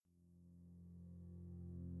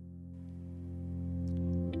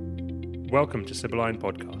Welcome to Sibylline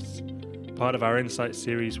Podcasts, part of our Insight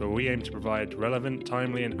series where we aim to provide relevant,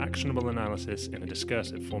 timely and actionable analysis in a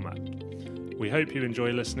discursive format. We hope you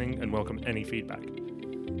enjoy listening and welcome any feedback.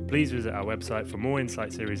 Please visit our website for more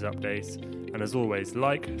Insight series updates, and as always,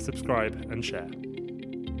 like, subscribe and share.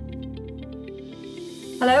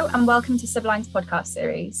 Hello and welcome to Sibylline's podcast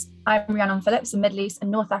series. I'm Rhiannon Phillips, a Middle East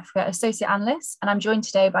and North Africa Associate Analyst, and I'm joined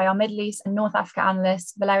today by our Middle East and North Africa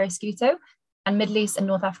Analyst, Valeria Scuto, and Middle East and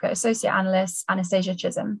North Africa Associate Analyst, Anastasia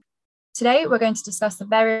Chisholm. Today, we're going to discuss the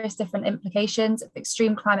various different implications of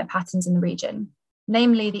extreme climate patterns in the region,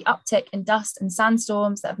 namely the uptick in dust and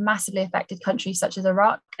sandstorms that have massively affected countries such as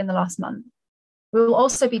Iraq in the last month. We will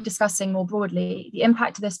also be discussing more broadly the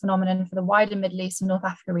impact of this phenomenon for the wider Middle East and North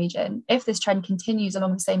Africa region, if this trend continues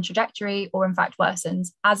along the same trajectory or in fact worsens,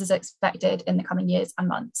 as is expected in the coming years and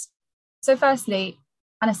months. So firstly,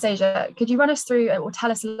 Anastasia, could you run us through or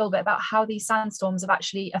tell us a little bit about how these sandstorms have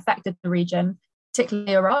actually affected the region,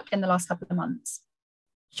 particularly Iraq, in the last couple of months?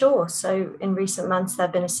 Sure. So in recent months, there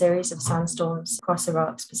have been a series of sandstorms across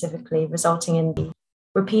Iraq specifically, resulting in the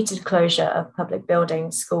repeated closure of public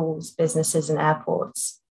buildings, schools, businesses and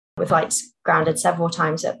airports, with flights grounded several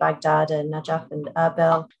times at Baghdad and Najaf and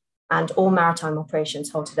Erbil, and all maritime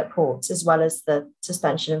operations halted at ports, as well as the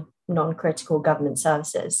suspension of non-critical government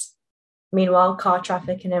services. Meanwhile, car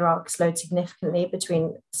traffic in Iraq slowed significantly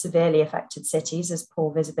between severely affected cities as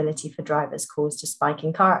poor visibility for drivers caused a spike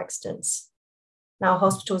in car accidents. Now,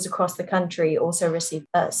 hospitals across the country also received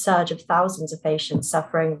a surge of thousands of patients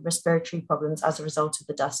suffering respiratory problems as a result of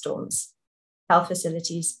the dust storms. Health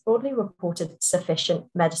facilities broadly reported sufficient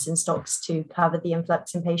medicine stocks to cover the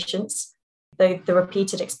influx in patients, though the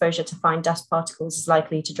repeated exposure to fine dust particles is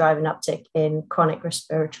likely to drive an uptick in chronic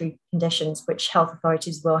respiratory conditions, which health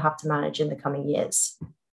authorities will have to manage in the coming years.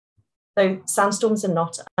 Though sandstorms are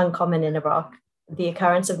not uncommon in Iraq, the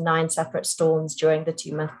occurrence of 9 separate storms during the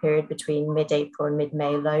 2-month period between mid-April and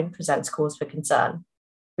mid-May alone presents cause for concern.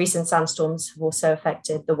 Recent sandstorms have also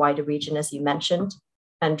affected the wider region, as you mentioned,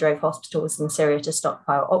 and drove hospitals in Syria to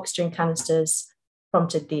stockpile oxygen canisters,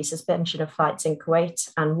 prompted the suspension of flights in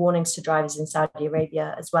Kuwait and warnings to drivers in Saudi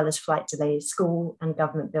Arabia, as well as flight delays, school and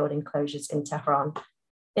government building closures in Tehran,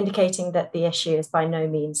 indicating that the issue is by no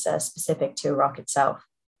means specific to Iraq itself.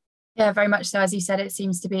 Yeah, very much so. As you said, it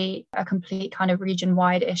seems to be a complete kind of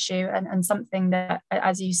region-wide issue and something that,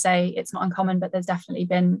 as you say, it's not uncommon, but there's definitely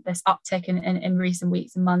been this uptick in recent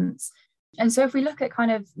weeks and months. And so if we look at kind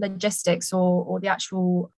of logistics or the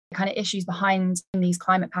actual kind of issues behind these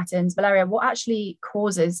climate patterns, Valeria, what actually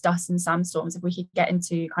causes dust and sandstorms, if we could get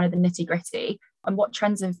into kind of the nitty-gritty, and what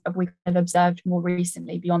trends have we kind of observed more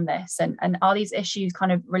recently beyond this? And are these issues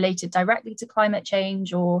kind of related directly to climate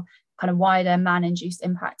change or kind of wider man-induced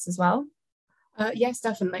impacts as well? Yes,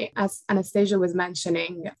 definitely. As Anastasia was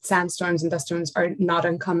mentioning, sandstorms and dust storms are not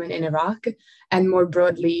uncommon in Iraq. And more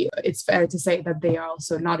broadly, it's fair to say that they are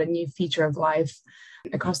also not a new feature of life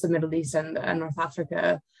across the Middle East and North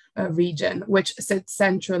Africa region, which sits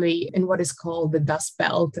centrally in what is called the Dust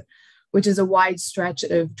Belt, which is a wide stretch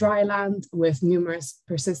of dry land with numerous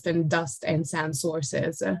persistent dust and sand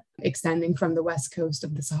sources extending from the west coast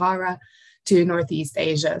of the Sahara to Northeast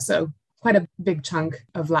Asia. So quite a big chunk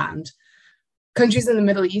of land. Countries in the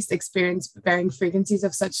Middle East experience varying frequencies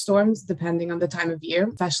of such storms depending on the time of year,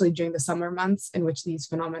 especially during the summer months in which these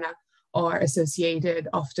phenomena are associated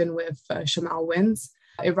often with shamal winds.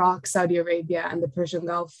 Iraq, Saudi Arabia, and the Persian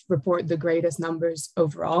Gulf report the greatest numbers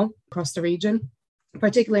overall across the region.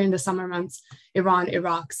 Particularly in the summer months, Iran,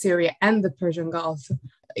 Iraq, Syria, and the Persian Gulf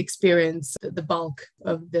experience the bulk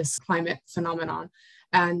of this climate phenomenon.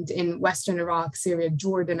 And in Western Iraq, Syria,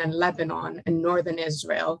 Jordan, and Lebanon, and Northern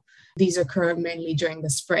Israel, these occur mainly during the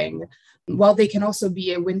spring, while they can also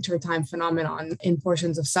be a wintertime phenomenon in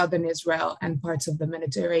portions of Southern Israel and parts of the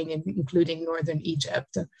Mediterranean, including Northern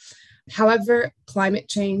Egypt. However, climate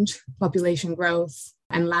change, population growth,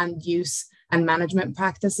 and land use and management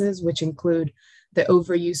practices, which include the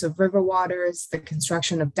overuse of river waters, the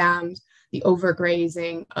construction of dams, the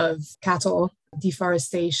overgrazing of cattle,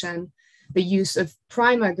 deforestation, the use of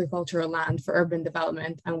prime agricultural land for urban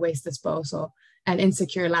development and waste disposal, and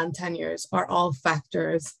insecure land tenures are all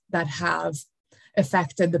factors that have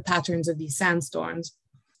affected the patterns of these sandstorms.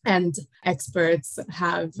 And experts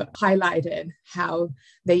have highlighted how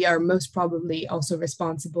they are most probably also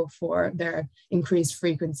responsible for their increased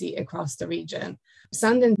frequency across the region.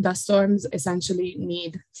 Sand and dust storms essentially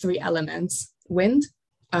need 3 elements: wind,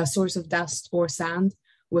 a source of dust or sand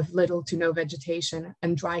with little to no vegetation,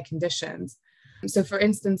 and dry conditions. So for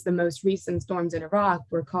instance, the most recent storms in Iraq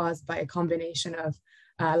were caused by a combination of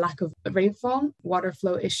lack of rainfall, water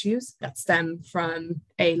flow issues that stem from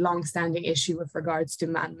a long-standing issue with regards to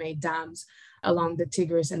man-made dams along the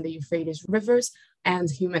Tigris and the Euphrates rivers,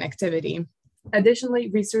 and human activity. Additionally,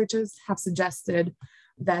 researchers have suggested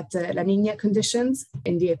that La Nina conditions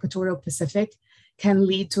in the equatorial Pacific can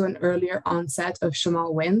lead to an earlier onset of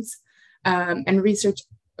Shamal winds. And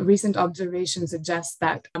recent observations suggest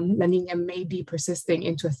that La Nina may be persisting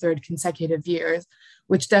into a third consecutive year,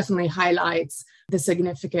 which definitely highlights the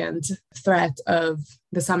significant threat of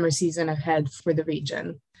the summer season ahead for the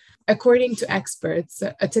region. According to experts,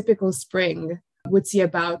 a typical spring would see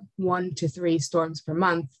about 1 to 3 storms per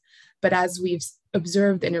month. But as we've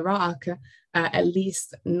observed in Iraq, at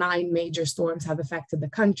least 9 major storms have affected the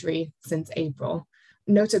country since April.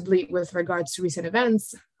 Notably, with regards to recent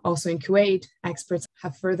events, also in Kuwait, experts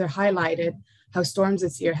have further highlighted how storms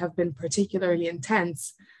this year have been particularly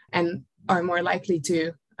intense and are more likely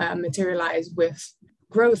to materialize with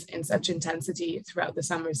growth in such intensity throughout the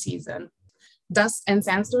summer season. Dust and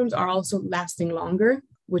sandstorms are also lasting longer,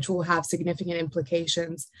 which will have significant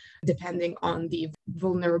implications depending on the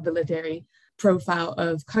vulnerability profile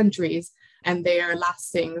of countries, and they are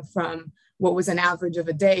lasting from what was an average of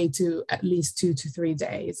a day to at least 2 to 3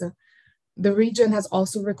 days. The region has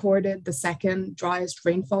also recorded the second driest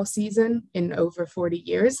rainfall season in over 40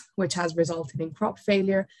 years, which has resulted in crop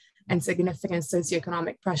failure and significant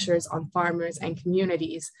socioeconomic pressures on farmers and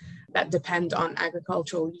communities that depend on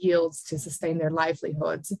agricultural yields to sustain their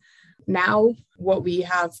livelihoods. Now, what we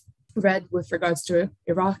have read with regards to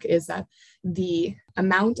Iraq is that the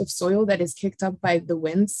amount of soil that is kicked up by the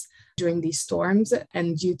winds during these storms,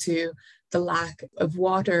 and due to the lack of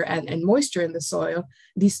water and moisture in the soil,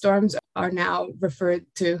 these storms are now referred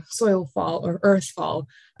to soil fall or earth fall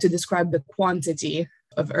to describe the quantity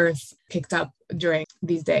of earth kicked up during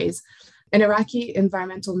these days. An Iraqi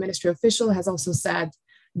environmental ministry official has also said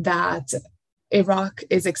that Iraq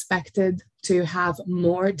is expected to have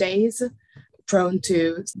more days prone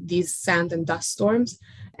to these sand and dust storms,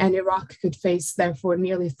 and Iraq could face, therefore,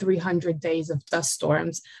 nearly 300 days of dust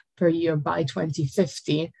storms per year by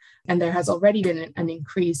 2050. And there has already been an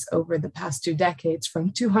increase over the past 2 decades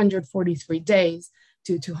from 243 days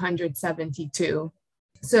to 272.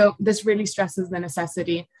 So this really stresses the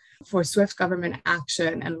necessity for swift government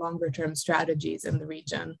action and longer-term strategies in the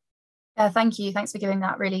region. Thank you. Thanks for giving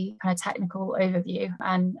that really kind of technical overview.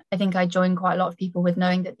 And I think I join quite a lot of people with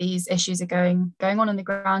knowing that these issues are going on the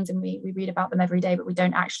ground, and we read about them every day, but we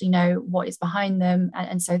don't actually know what is behind them.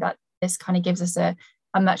 And so that this kind of gives us a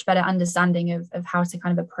much better understanding of how to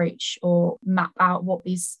kind of approach or map out what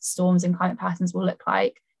these storms and climate patterns will look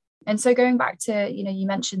like. And so going back to, you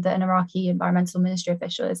mentioned that an Iraqi environmental ministry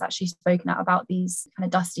official has actually spoken out about these kind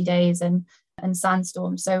of dusty days and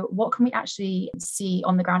sandstorms. So what can we actually see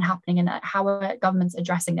on the ground happening, and how are governments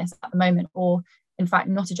addressing this at the moment, or in fact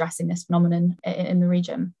not addressing this phenomenon in the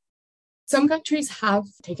region? Some countries have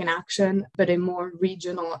taken action, but a more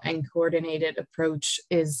regional and coordinated approach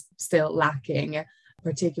is still lacking,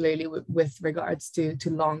 particularly with regards to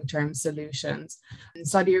long-term solutions. And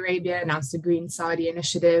Saudi Arabia announced a Green Saudi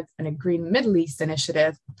Initiative and a Green Middle East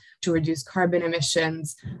Initiative to reduce carbon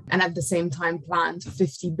emissions, and at the same time plant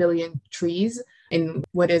 50 billion trees in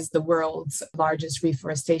what is the world's largest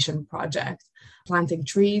reforestation project. Planting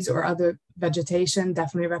trees or other vegetation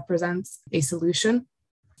definitely represents a solution.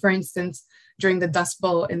 For instance, during the Dust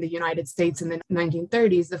Bowl in the United States in the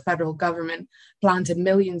 1930s, the federal government planted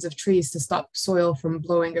millions of trees to stop soil from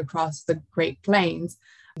blowing across the Great Plains.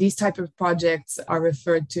 These type of projects are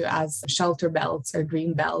referred to as shelter belts or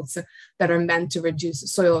green belts that are meant to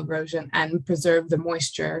reduce soil erosion and preserve the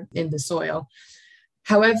moisture in the soil.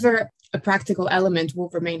 However, a practical element will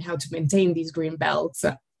remain how to maintain these green belts,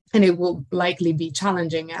 and it will likely be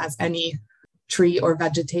challenging, as any tree or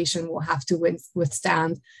vegetation will have to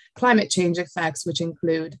withstand climate change effects, which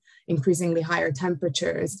include increasingly higher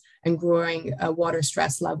temperatures and growing water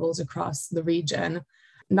stress levels across the region.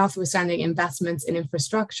 Notwithstanding investments in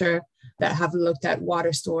infrastructure that have looked at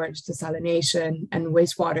water storage, desalination, and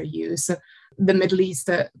wastewater use, the Middle East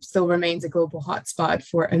still remains a global hotspot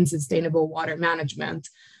for unsustainable water management,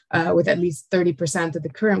 with at least 30% of the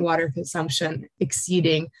current water consumption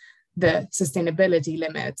exceeding the sustainability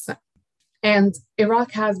limits. And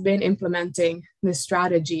Iraq has been implementing this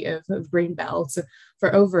strategy of green belts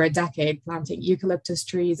for over a decade, planting eucalyptus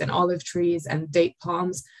trees and olive trees and date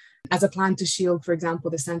palms as a plan to shield, for example,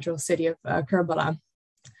 the central city of Karbala.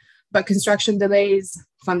 But construction delays,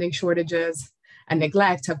 funding shortages, and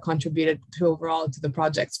neglect have contributed overall to the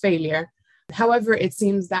project's failure. However, it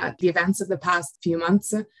seems that the events of the past few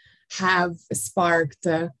months have sparked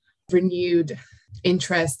renewed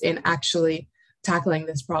interest in actually tackling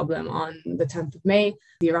this problem. On the 10th of May,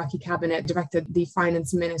 the Iraqi cabinet directed the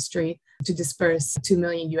finance ministry to disperse $2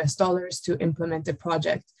 million to implement a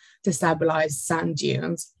project to stabilize sand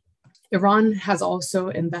dunes. Iran has also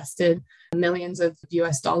invested millions of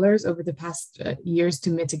US dollars over the past years to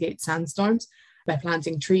mitigate sandstorms by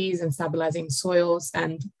planting trees and stabilizing soils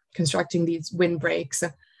and constructing these windbreaks.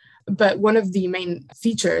 But one of the main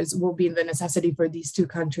features will be the necessity for these two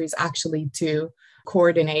countries actually to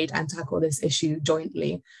coordinate and tackle this issue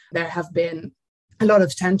jointly. There have been a lot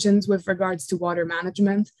of tensions with regards to water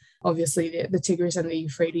management. Obviously, the Tigris and the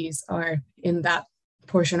Euphrates are in that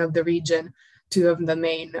portion of the region, two of the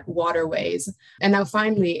main waterways. And now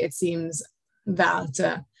finally, it seems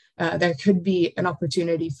that there could be an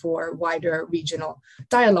opportunity for wider regional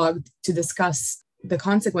dialogue to discuss the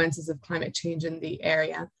consequences of climate change in the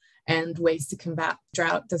area and ways to combat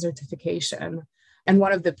drought, desertification. And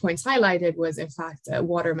one of the points highlighted was, in fact,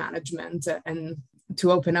 water management and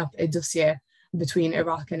to open up a dossier between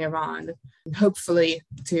Iraq and Iran, hopefully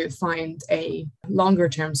to find a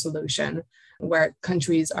longer-term solution where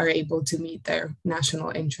countries are able to meet their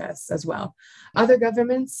national interests as well. Other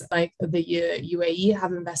governments, like the UAE,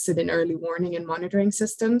 have invested in early warning and monitoring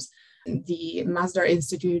systems. The Masdar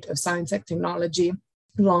Institute of Science and Technology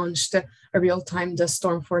launched a real-time dust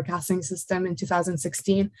storm forecasting system in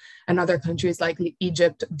 2016, and other countries like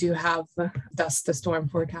Egypt do have dust storm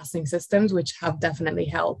forecasting systems, which have definitely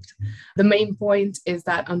helped. The main point is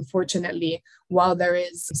that, unfortunately, while there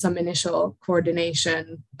is some initial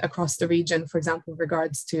coordination across the region, for example, with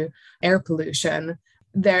regards to air pollution,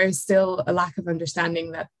 there is still a lack of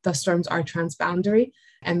understanding that dust storms are transboundary,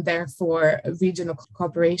 and therefore regional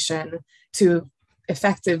cooperation to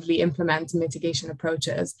effectively implement mitigation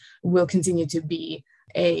approaches will continue to be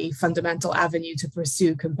a fundamental avenue to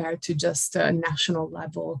pursue compared to just national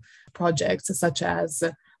level projects such as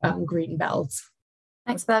green belts.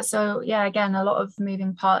 Thanks for that. So yeah, again, a lot of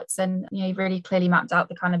moving parts, and you've really clearly mapped out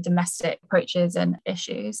the kind of domestic approaches and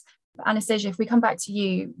issues. But Anastasia, if we come back to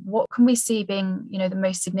you, what can we see being, the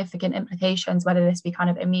most significant implications, whether this be kind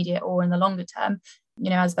of immediate or in the longer term?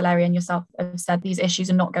 As Valeria and yourself have said, these issues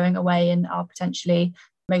are not going away and are potentially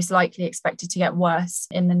most likely expected to get worse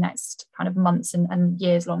in the next kind of months and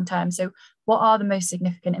years long term. So what are the most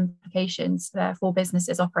significant implications for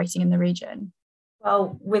businesses operating in the region?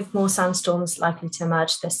 Well, with more sandstorms likely to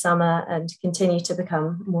emerge this summer and continue to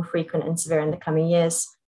become more frequent and severe in the coming years,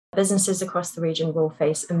 businesses across the region will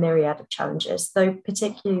face a myriad of challenges, though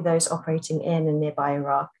particularly those operating in and nearby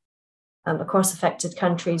Iraq. Across affected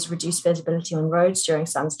countries, reduced visibility on roads during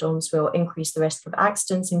sandstorms will increase the risk of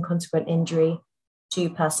accidents and consequent injury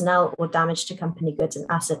to personnel or damage to company goods and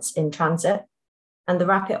assets in transit. And the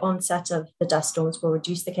rapid onset of the dust storms will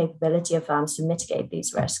reduce the capability of firms to mitigate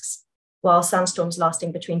these risks, while sandstorms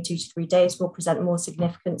lasting between 2 to 3 days will present more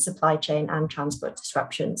significant supply chain and transport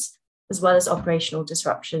disruptions, as well as operational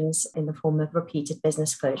disruptions in the form of repeated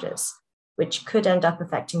business closures, which could end up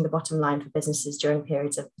affecting the bottom line for businesses during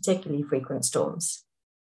periods of particularly frequent storms.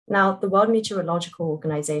 Now, the World Meteorological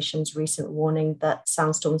Organization's recent warning that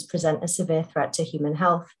sandstorms present a severe threat to human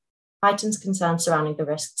health heightens concerns surrounding the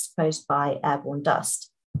risks posed by airborne dust,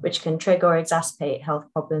 which can trigger or exacerbate health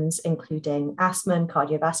problems, including asthma and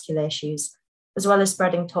cardiovascular issues, as well as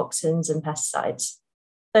spreading toxins and pesticides.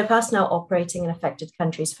 Though personnel operating in affected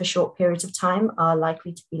countries for short periods of time are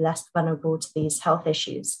likely to be less vulnerable to these health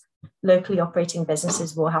issues, locally operating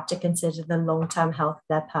businesses will have to consider the long-term health of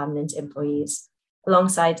their permanent employees,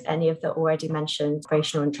 alongside any of the already mentioned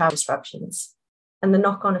operational and travel disruptions, and the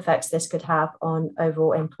knock-on effects this could have on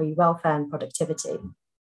overall employee welfare and productivity.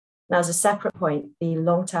 Now, as a separate point, the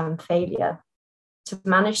long-term failure to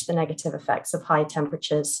manage the negative effects of high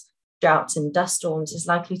temperatures, droughts, and dust storms is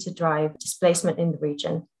likely to drive displacement in the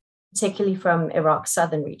region, particularly from Iraq's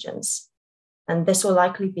southern regions. And this will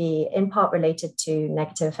likely be in part related to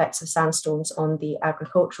negative effects of sandstorms on the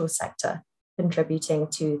agricultural sector, contributing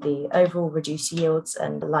to the overall reduced yields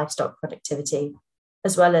and livestock productivity,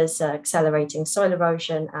 as well as accelerating soil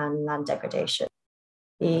erosion and land degradation.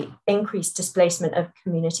 The increased displacement of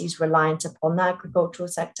communities reliant upon the agricultural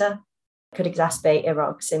sector could exacerbate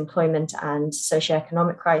Iraq's employment and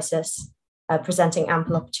socioeconomic crisis, presenting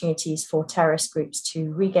ample opportunities for terrorist groups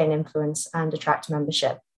to regain influence and attract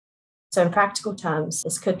membership. So in practical terms,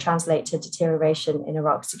 this could translate to deterioration in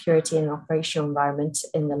Iraq's security and operational environment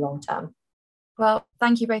in the long term. Well,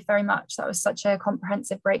 thank you both very much. That was such a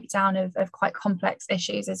comprehensive breakdown of quite complex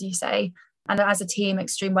issues, as you say. And as a team,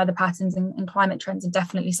 extreme weather patterns and climate trends are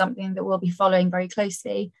definitely something that we'll be following very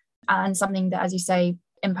closely, and something that, as you say,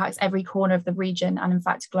 impacts every corner of the region and, in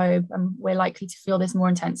fact, globe. And we're likely to feel this more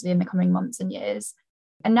intensely in the coming months and years.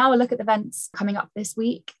 And now a look at the events coming up this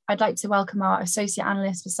week. I'd like to welcome our Associate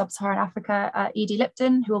Analyst for Sub-Saharan Africa, Edie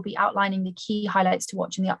Lipton, who will be outlining the key highlights to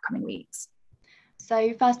watch in the upcoming weeks.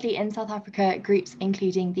 So firstly, in South Africa, groups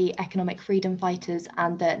including the Economic Freedom Fighters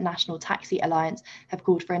and the National Taxi Alliance have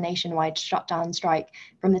called for a nationwide shutdown strike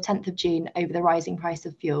from the 10th of June over the rising price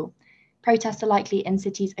of fuel. Protests are likely in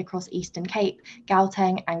cities across Eastern Cape,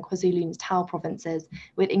 Gauteng and KwaZulu-Natal provinces,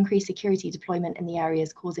 with increased security deployment in the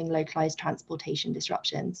areas causing localised transportation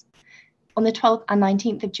disruptions. On the 12th and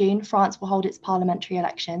 19th of June, France will hold its parliamentary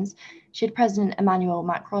elections. Should President Emmanuel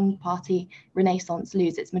Macron's party Renaissance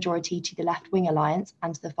lose its majority to the left-wing alliance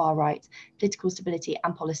and to the far right, political stability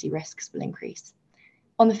and policy risks will increase.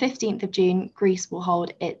 On the 15th of June, Greece will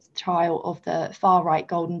hold its trial of the far-right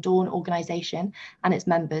Golden Dawn organisation and its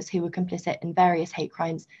members who were complicit in various hate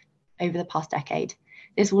crimes over the past decade.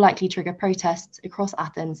 This will likely trigger protests across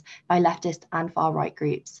Athens by leftist and far-right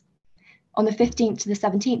groups. On the 15th to the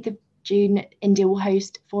 17th of June, India will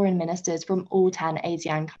host foreign ministers from all 10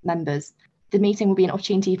 ASEAN members. The meeting will be an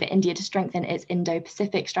opportunity for India to strengthen its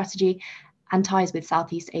Indo-Pacific strategy and ties with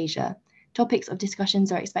Southeast Asia. Topics of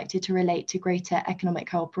discussions are expected to relate to greater economic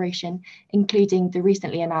cooperation, including the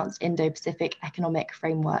recently announced Indo-Pacific Economic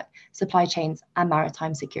Framework, supply chains, and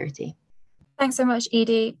maritime security. Thanks so much,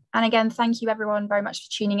 Edie. And again, thank you everyone very much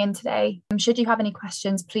for tuning in today. Should you have any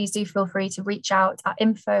questions, please do feel free to reach out at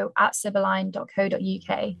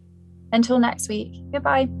info@sibylline.co.uk. Until next week,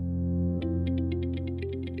 goodbye.